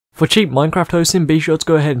For cheap Minecraft hosting, be sure to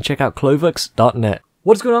go ahead and check out clovex.net.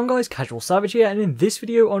 What's going on guys, CasualSavage here, and in this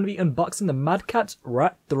video I'm going to be unboxing the Madcatz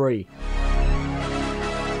R.A.T.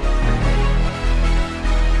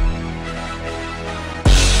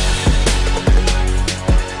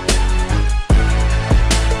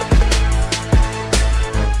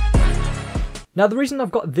 Now the reason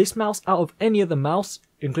I've got this mouse out of any other mouse,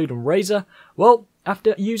 including Razer, well,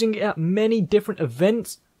 after using it at many different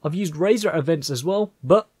events, I've used Razer at events as well,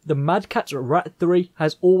 but the Madcatz R.A.T.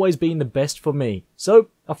 has always been the best for me, so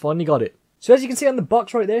I finally got it. So as you can see on the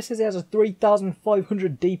box right there, it says it has a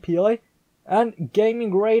 3500 DPI and gaming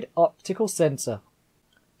grade optical sensor.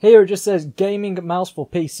 Here it just says gaming mouse for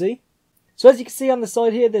PC. So as you can see on the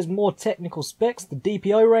side here, there's more technical specs: the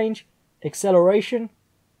DPI range, acceleration,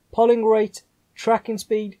 polling rate, tracking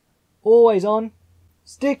speed, always on,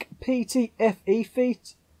 stick PTFE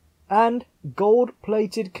feet, and gold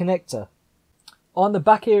plated connector. On the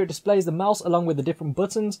back here it displays the mouse along with the different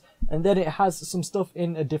buttons, and then it has some stuff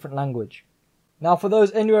in a different language. Now for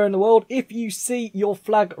those anywhere in the world, if you see your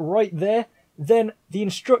flag right there, then the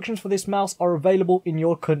instructions for this mouse are available in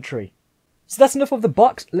your country. So that's enough of the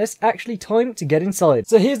box, let's actually time to get inside.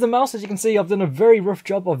 So here's the mouse. As you can see, I've done a very rough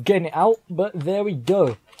job of getting it out, but there we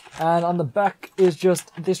go. And on the back is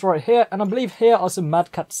just this right here, and I believe here are some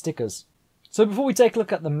Madcatz stickers. So before we take a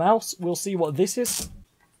look at the mouse, we'll see what this is.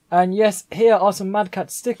 And yes, here are some Madcatz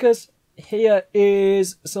stickers. Here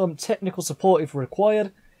is some technical support if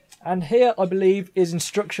required. And here, I believe, is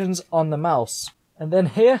instructions on the mouse. And then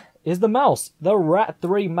here is the mouse, the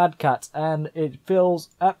R.A.T. Madcatz, and it feels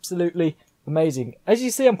absolutely amazing. As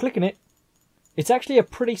you see, I'm clicking it. It's actually a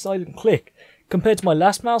pretty silent click compared to my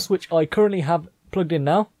last mouse, which I currently have plugged in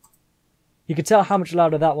now. You can tell how much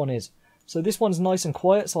louder that one is. So this one's nice and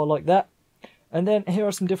quiet, so I like that. And then here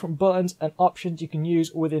are some different buttons and options you can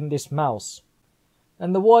use within this mouse.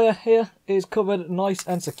 And the wire here is covered nice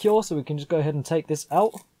and secure, so we can just go ahead and take this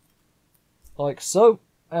out. Like so.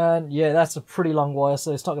 And yeah, that's a pretty long wire,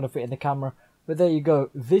 so it's not going to fit in the camera. But there you go.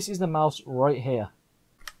 This is the mouse right here.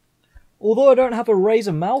 Although I don't have a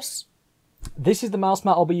Razer mouse, this is the mouse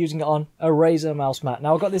mat I'll be using it on, a Razer mouse mat.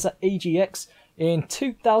 Now I got this at EGX in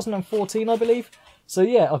 2014, I believe. So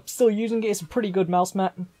yeah, I'm still using it. It's a pretty good mouse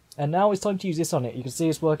mat. And now it's time to use this on it. You can see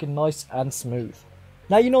it's working nice and smooth.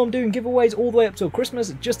 Now you know I'm doing giveaways all the way up till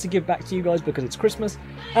Christmas, just to give back to you guys because it's Christmas.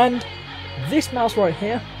 And this mouse right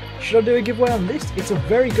here, should I do a giveaway on this? It's a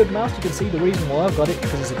very good mouse. You can see the reason why I've got it,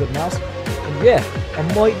 because it's a good mouse. And yeah, I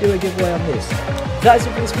might do a giveaway on this. That is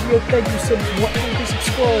it for this video. Thank you so much for watching. Please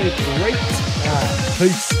subscribe, rate, and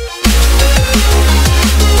peace.